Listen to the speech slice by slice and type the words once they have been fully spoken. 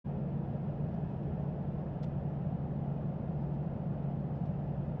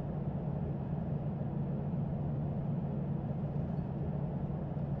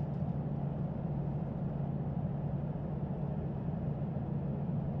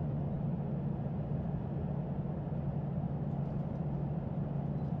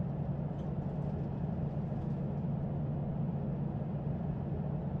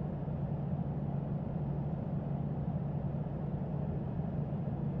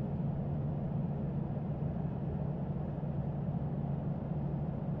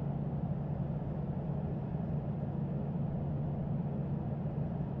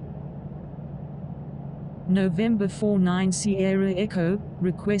November 49 Sierra Echo,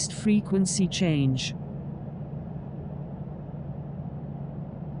 request frequency change.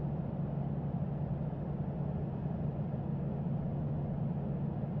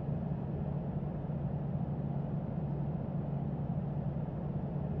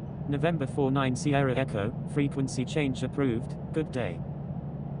 November 49 Sierra Echo, frequency change approved, good day.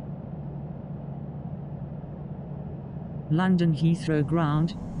 London Heathrow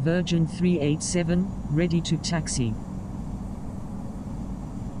Ground, Virgin 387, ready to taxi.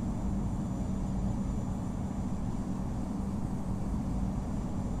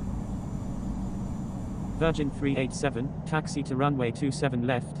 Virgin 387, taxi to runway 27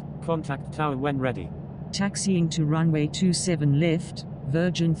 left, contact tower when ready. Taxiing to runway 27 left,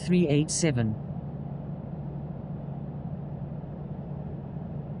 Virgin 387.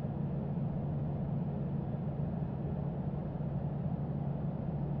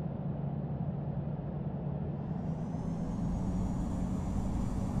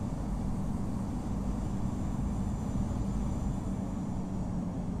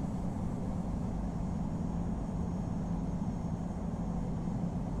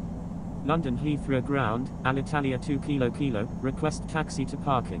 London Heathrow Ground, Alitalia 2 Kilo, request taxi to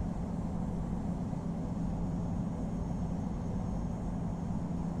parking.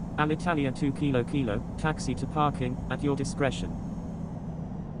 Alitalia 2 Kilo, taxi to parking, at your discretion.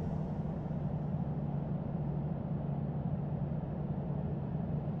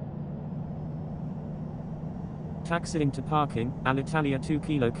 Taxiing to parking, Alitalia 2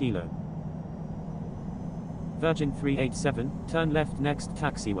 Kilo. Virgin 387, turn left next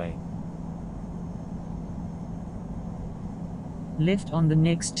taxiway. Left on the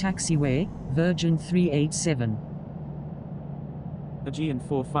next taxiway, Virgin 387. Aegean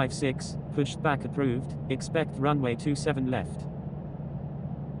 456, pushed back approved, expect runway 27 left.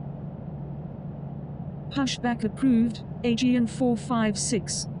 Pushback approved, Aegean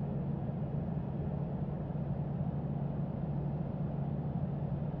 456.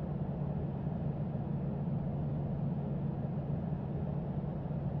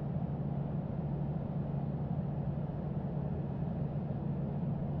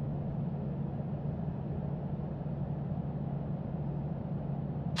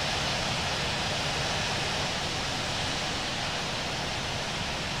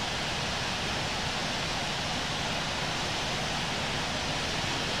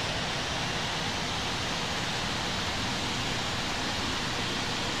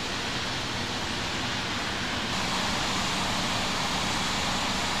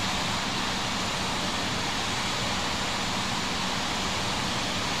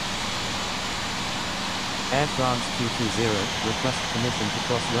 Air France 220, request permission to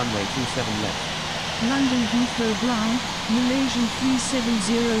cross runway 27 left. London Heathrow Ground, Malaysian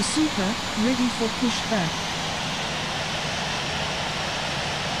 370 Super, ready for pushback.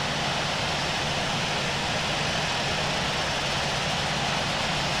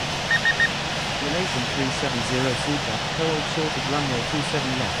 Malaysian 370 Super, hold short of runway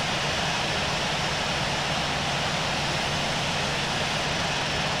 27 left.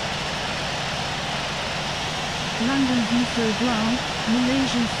 London Heathrow Ground,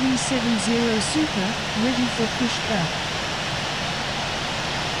 Malaysian 370 Super, ready for pushback.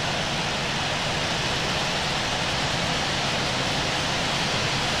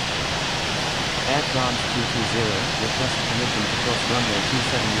 Air France 220, request permission to cross runway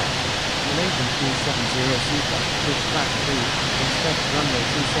 27 left. Malaysian 370 Super, pushback approved, expect runway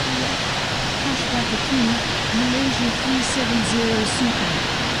 27 left. Pushback approved, Malaysian 370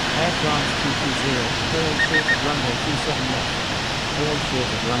 Super. Air France 220, hold short of runway 27 left. Hold short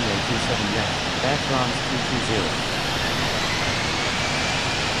of runway 27 left, Air France 220.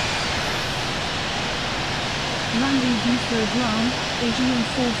 London Heathrow Ground, Aegean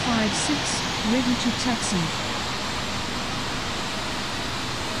 456, ready to taxi.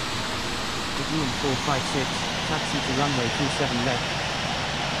 Aegean 456, taxi to runway 27 left.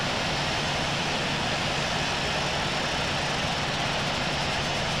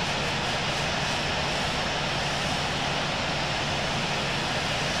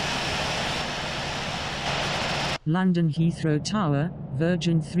 London Heathrow Tower,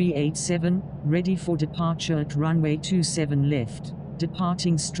 Virgin 387, ready for departure at runway 27 left,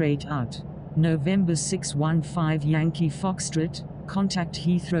 departing straight out. November 615 Yankee Foxtrot, contact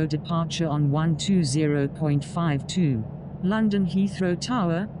Heathrow departure on 120.52. London Heathrow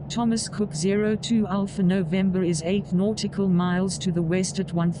Tower, Thomas Cook 02 Alpha November is 8 nautical miles to the west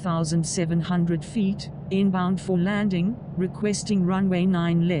at 1,700 feet, inbound for landing, requesting runway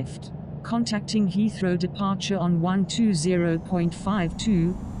 9 left. Contacting Heathrow departure on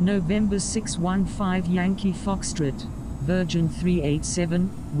 120.52, November 615 Yankee Foxtrot, Virgin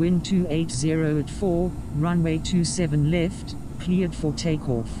 387, wind 280 at 4, runway 27 left, cleared for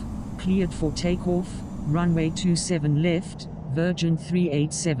takeoff. Cleared for takeoff, runway 27 left, Virgin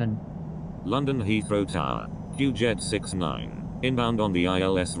 387. London Heathrow Tower, QJet 69, inbound on the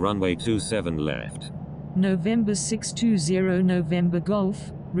ILS runway 27 left. November 620 November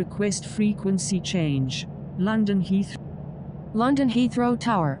Golf, request frequency change. London Heathrow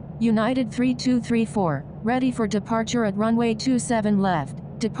Tower, United 3234, ready for departure at runway 27 left,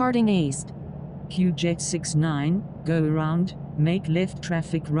 departing east. QJet 69, go around, make left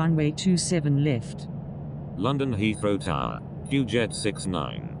traffic runway 27 left. London Heathrow Tower, QJet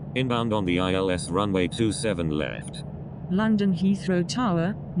 69, inbound on the ILS runway 27 left. London Heathrow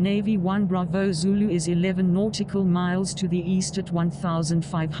Tower, Navy 1 Bravo Zulu is 11 nautical miles to the east at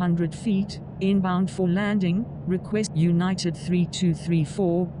 1,500 feet, inbound for landing, request United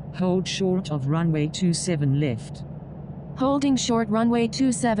 3234, hold short of runway 27 left. Holding short runway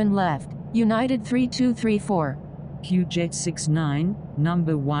 27 left, United 3234. QJet 69,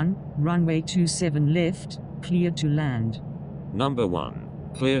 number 1, runway 27 left, cleared to land. Number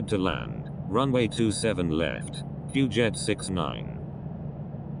 1, cleared to land, runway 27 left. QJet 69.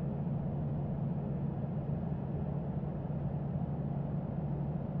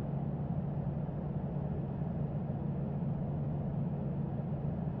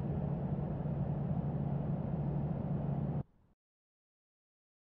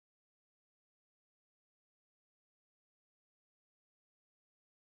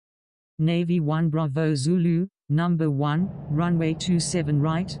 Navy 1 Bravo Zulu, number 1, runway 27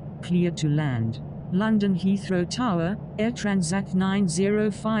 right, cleared to land. London Heathrow Tower, Air Transat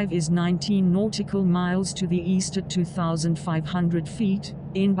 905 is 19 nautical miles to the east at 2,500 feet,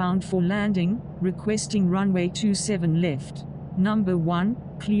 inbound for landing, requesting runway 27 left. Number 1,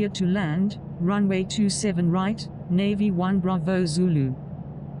 cleared to land, runway 27 right, Navy 1 Bravo Zulu.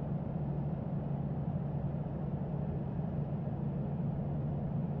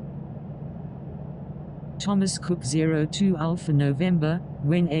 Thomas Cook 02 Alpha November,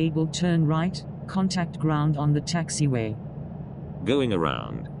 when able turn right, contact ground on the taxiway. Going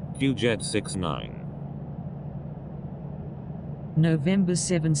around, QJet 69. November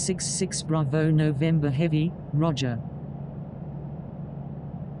 766 Bravo November Heavy, Roger.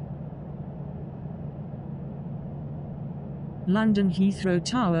 London Heathrow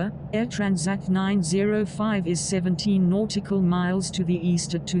Tower, Air Transat 905 is 17 nautical miles to the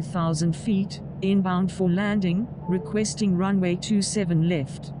east at 2,000 feet, inbound for landing, requesting runway 27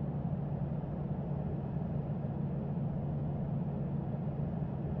 left.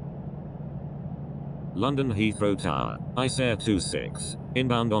 London Heathrow Tower, ICE Air 26,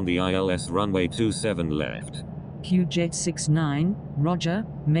 inbound on the ILS runway 27 left. QJet 69, Roger,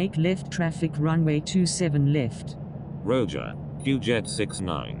 make left traffic runway 27 left. Roger, QJet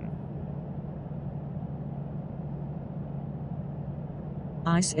 69.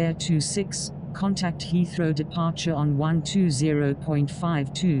 ICE Air 26, contact Heathrow departure on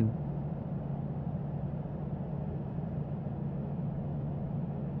 120.52.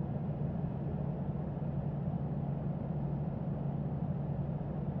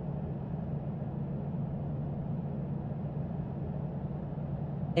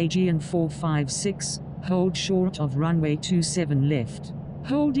 Aegean 456, hold short of runway 27 left.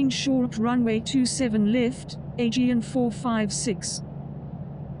 Holding short runway 27 left, Aegean 456.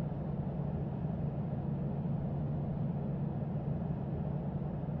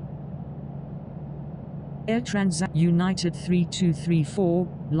 Air Transat United 3234,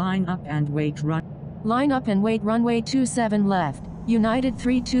 line up and wait Line up and wait runway 27 left, United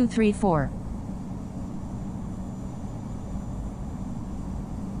 3234.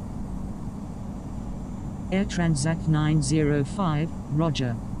 Air Transat 905,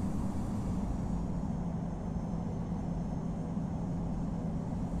 Roger.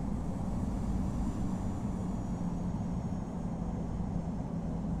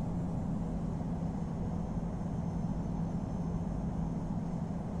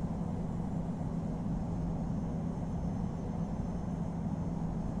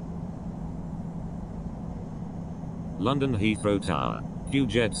 London Heathrow Tower,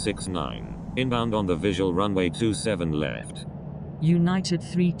 QJet 69, inbound on the visual runway 27 left. United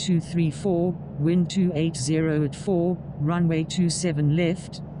 3234, wind 280 at 4, runway 27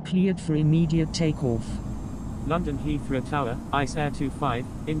 left, cleared for immediate takeoff. London Heathrow Tower, ICE Air 25,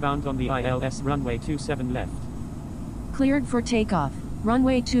 inbound on the ILS runway 27 left. Cleared for takeoff,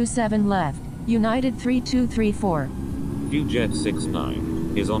 runway 27 left, United 3234. QJet 69.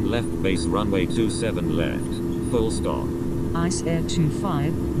 is on left base runway 27 left, full stop. Ice Air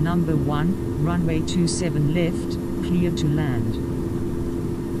 25, number 1, runway 27 left, clear to land.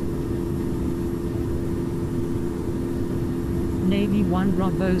 Navy 1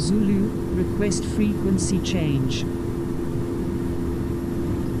 Bravo Zulu, request frequency change.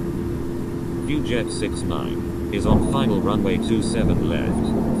 QJet 69 is on final runway 27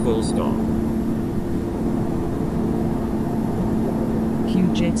 left, full stop.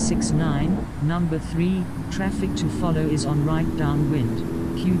 QJet 69, number 3, traffic to follow is on right downwind.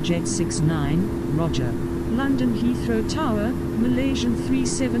 QJet 69, roger. London Heathrow Tower, Malaysian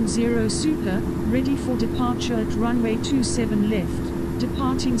 370 Super, ready for departure at runway 27 left,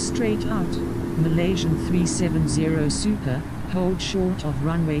 departing straight out. Malaysian 370 Super, hold short of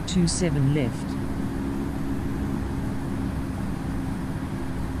runway 27 left.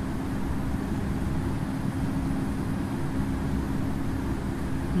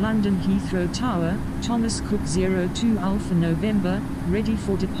 London Heathrow Tower, Thomas Cook 02 Alpha November, ready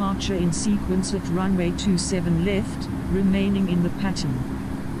for departure in sequence at runway 27 left, remaining in the pattern.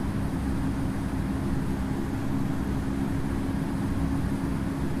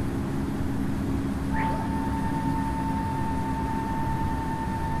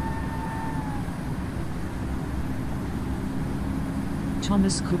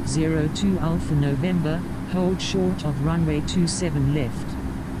 Thomas Cook 02 Alpha November, hold short of runway 27 left.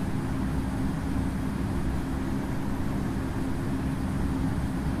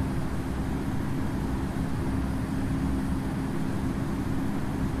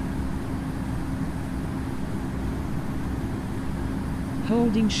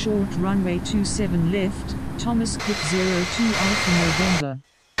 Holding short runway 27 left, Thomas Cook 02 Alpha November.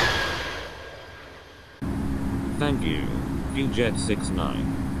 Thank you, QJet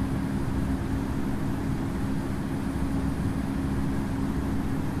 69.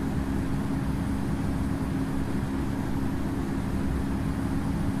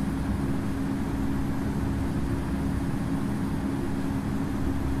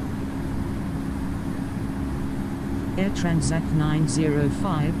 Air Transat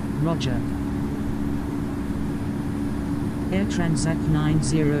 905, roger. Air Transat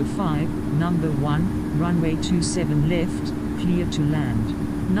 905, number 1, runway 27 left, clear to land.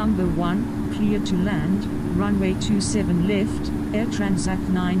 Number 1, clear to land, runway 27 left, Air Transat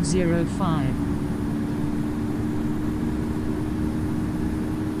 905.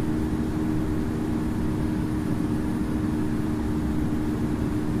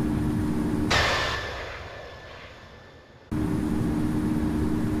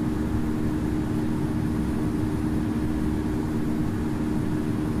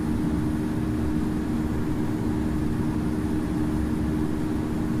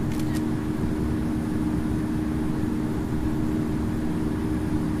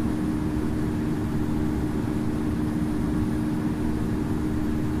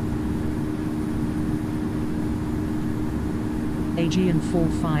 AGN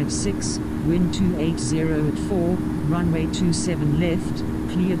 456, wind 280 at 4, runway 27 left,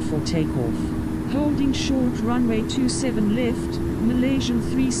 cleared for takeoff. Holding short runway 27 left, Malaysian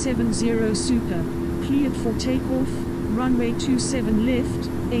 370 Super, cleared for takeoff, runway 27 left,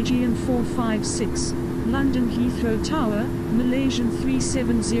 AGN 456, London Heathrow Tower, Malaysian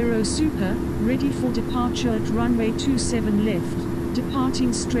 370 Super, ready for departure at runway 27 left,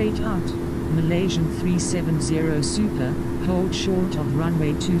 departing straight out. Malaysian 370 Super, hold short of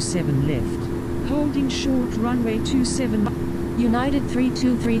runway 27 left. Holding short runway 27. United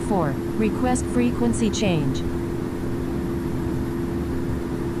 3234, request frequency change.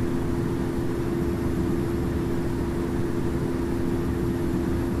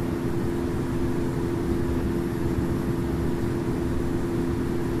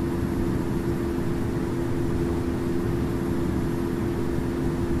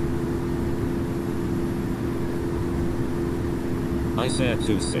 Ice Air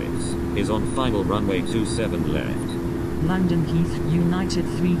 26 is on final runway 27 left. London Heathrow United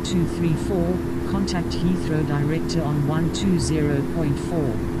 3234, contact Heathrow Director on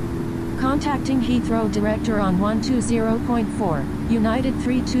 120.4. Contacting Heathrow Director on 120.4, United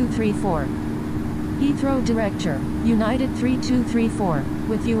 3234. Heathrow Director, United 3234,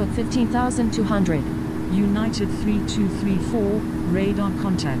 with you at 15,200. United 3234, radar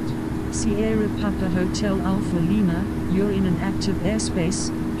contact. Sierra Papa Hotel Alpha Lima, you're in an active airspace,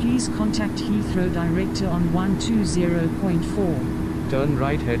 please contact Heathrow Director on 120.4. Turn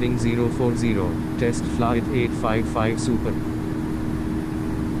right heading 040, test flight 855 Super.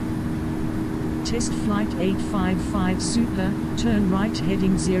 Test flight 855 Super, turn right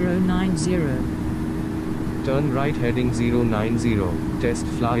heading 090. Turn right heading 090, test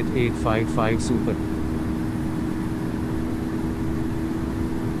flight 855 Super.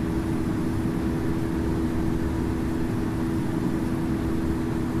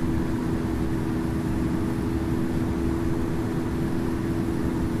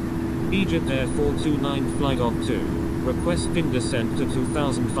 Egypt Air 429 flight of 2. Requesting descent to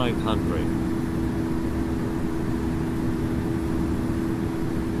 2500.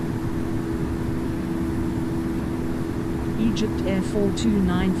 Egypt Air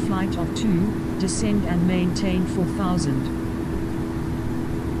 429 flight of 2, descend and maintain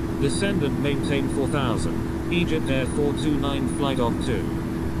 4000. Descend and maintain 4000. Egypt Air 429 flight of 2.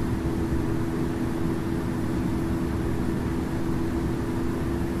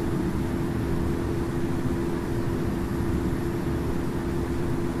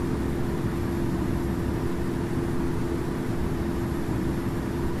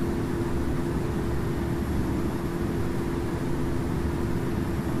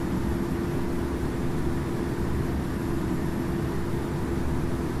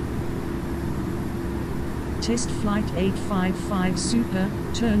 Test flight 855 Super,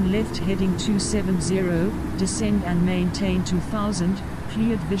 turn left heading 270, descend and maintain 2000,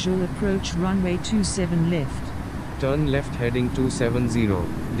 cleared visual approach runway 27 left. Turn left heading 270,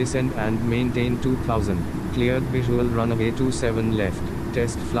 descend and maintain 2000, cleared visual runway 27 left,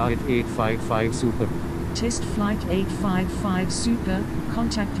 test flight 855 Super. Test flight 855 Super,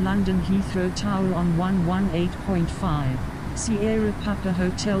 contact London Heathrow Tower on 118.5. Sierra Papa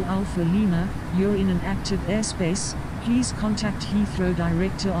Hotel Alpha Lima, you're in an active airspace, please contact Heathrow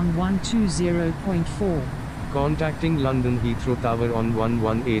Director on 120.4. Contacting London Heathrow Tower on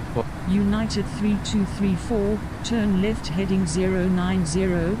 118. United 3234, turn left heading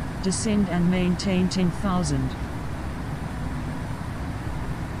 090, descend and maintain 10,000.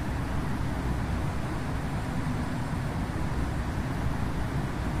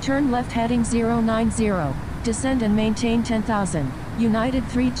 Turn left heading 090. Descend and maintain 10,000. United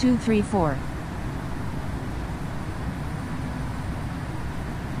 3234.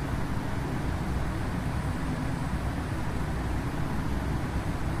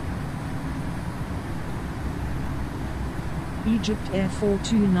 Egypt Air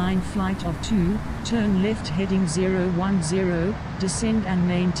 429 flight of 2, turn left heading 010, descend and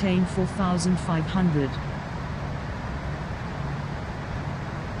maintain 4500.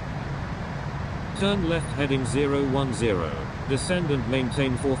 Turn left heading 010, descend and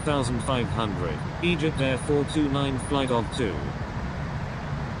maintain 4500, Egypt Air 429 flight of 2.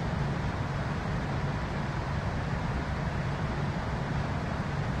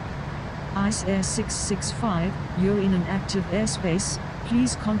 ICE Air 665, you're in an active airspace,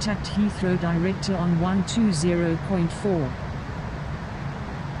 please contact Heathrow Director on 120.4.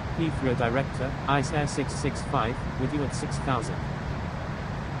 Heathrow Director, ICE Air 665, with you at 6000.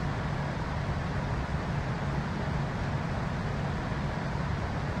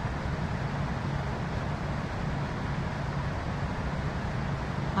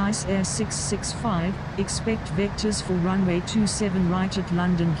 ICE Air 665, expect vectors for runway 27 right at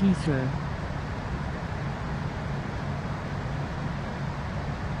London Heathrow.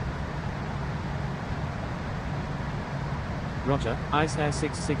 Roger, ICE Air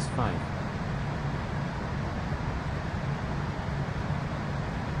 665.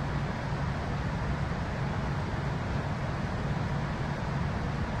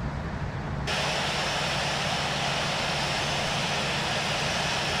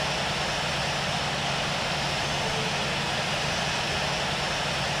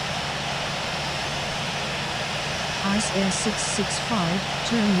 ICE Air 665,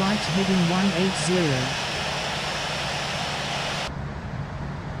 turn right heading 180.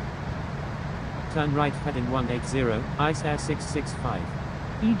 Turn right heading 180, ICE Air 665.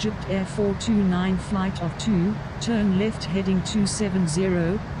 Egypt Air 429 flight of 2, turn left heading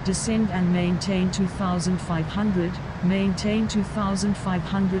 270, descend and maintain 2500, maintain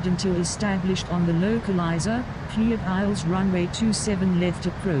 2500 until established on the localizer, cleared aisles runway 27 left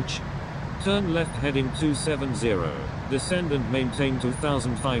approach. Turn left heading 270, descend and maintain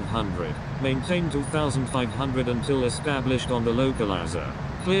 2500, maintain 2500 until established on the localizer.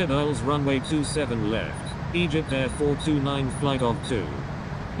 Cleared aisles runway 27 left, Egypt Air 429 flight of 2.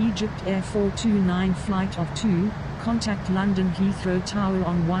 Egypt Air 429 flight of 2, contact London Heathrow Tower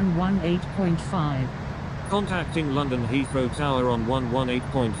on 118.5. Contacting London Heathrow Tower on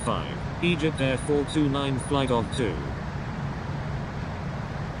 118.5, Egypt Air 429 flight of 2.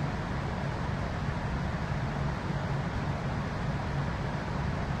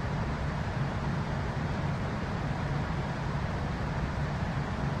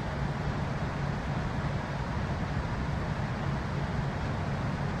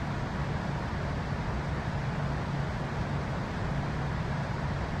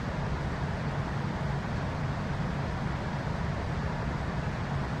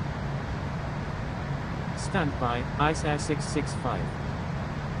 Stand by, Ice Air 665.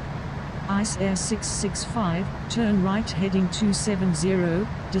 Ice Air 665, turn right heading 270,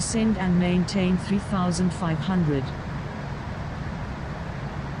 descend and maintain 3,500.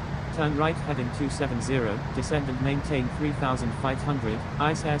 Turn right heading 270, descend and maintain 3,500,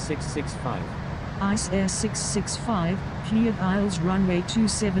 Ice Air 665. Ice Air 665, cleared aisles runway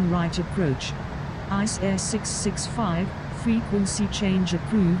 27 right approach. Ice Air 665, frequency change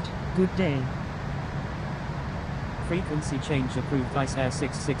approved, good day. Frequency change approved, Ice Air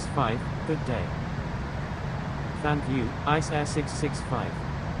 665, good day. Thank you, Ice Air 665.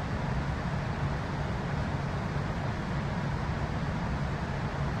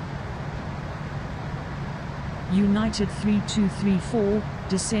 United 3234,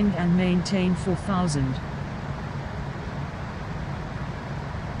 descend and maintain 4,000.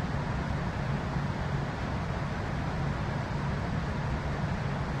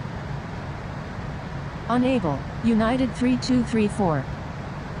 Unable, United 3234.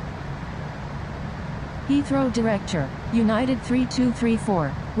 Heathrow Director, United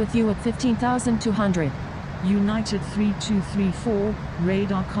 3234, with you at 15,200. United 3234,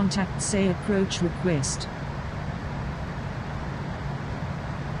 radar contact say approach request.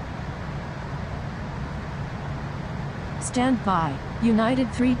 Stand by,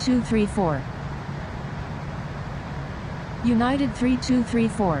 United 3234. United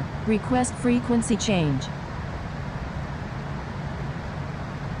 3234, request frequency change.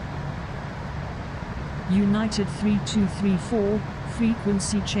 United 3234,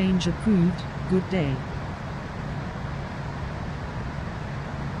 frequency change approved, good day.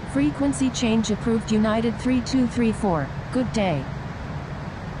 Frequency change approved, United 3234, good day.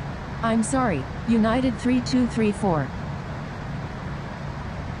 I'm sorry, United 3234.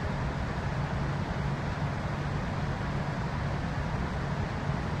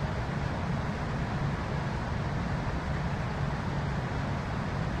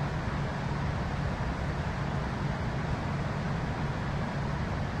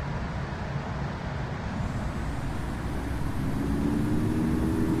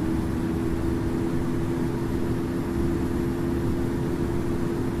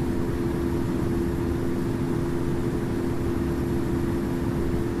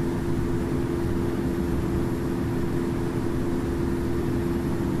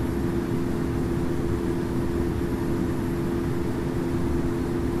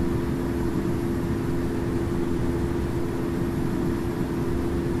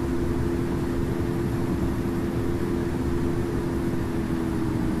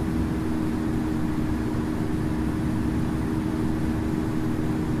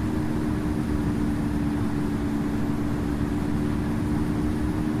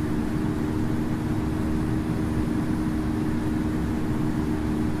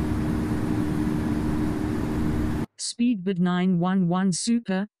 Speedbird 911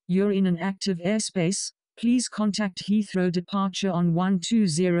 Super, you're in an active airspace, please contact Heathrow departure on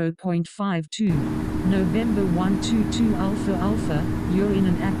 120.52. November 122 Alpha Alpha, you're in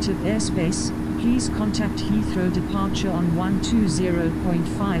an active airspace, please contact Heathrow departure on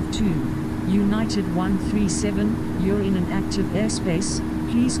 120.52. United 137, you're in an active airspace,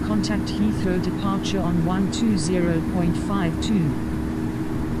 please contact Heathrow departure on 120.52.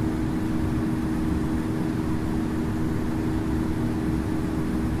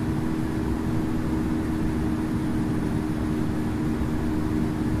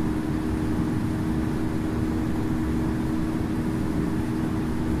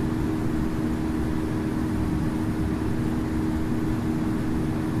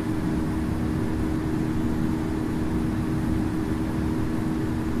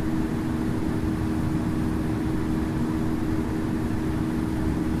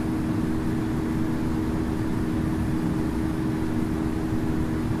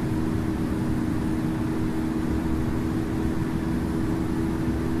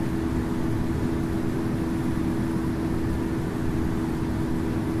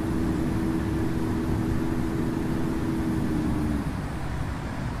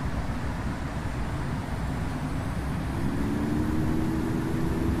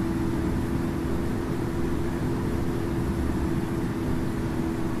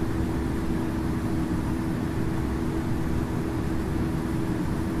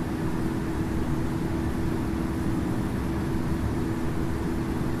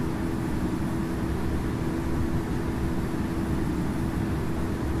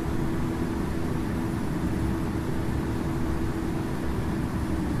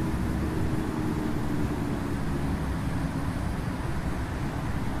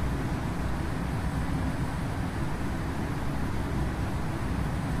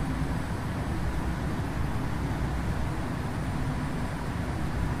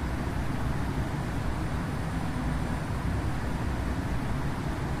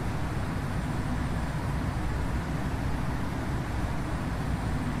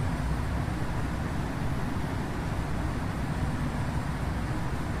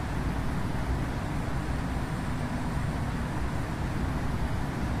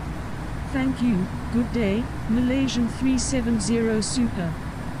 Thank you, good day, Malaysian 370 Super.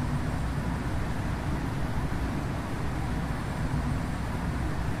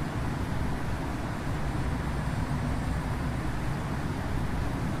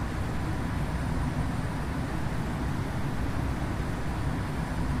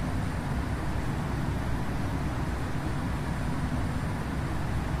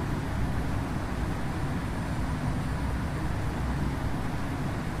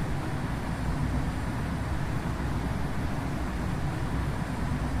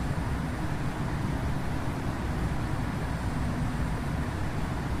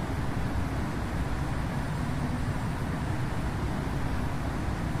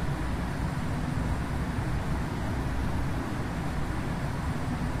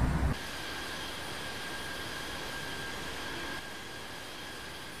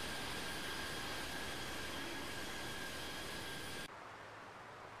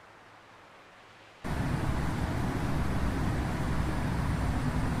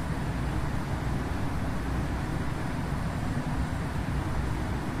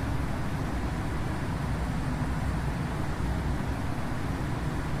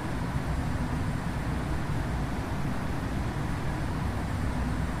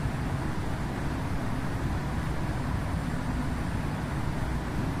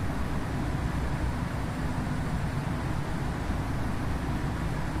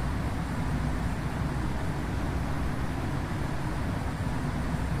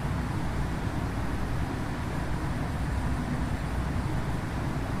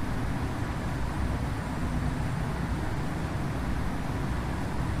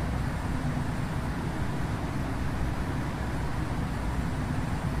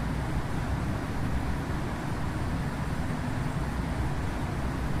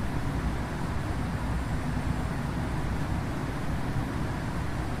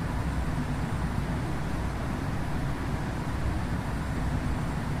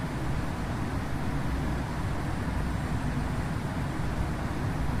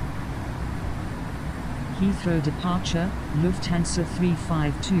 Heathrow departure, Lufthansa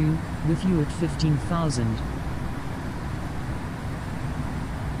 352, with you at 15,000.